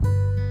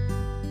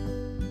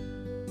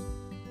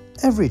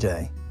Every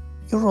day,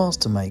 you're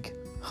asked to make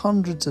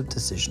hundreds of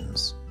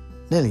decisions,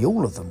 nearly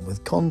all of them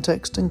with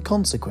context and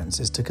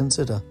consequences to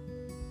consider.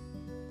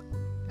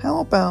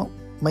 How about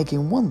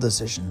making one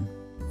decision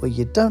where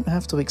you don't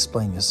have to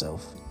explain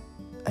yourself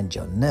and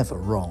you're never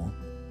wrong?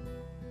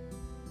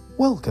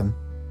 Welcome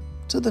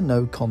to the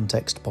No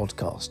Context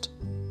Podcast.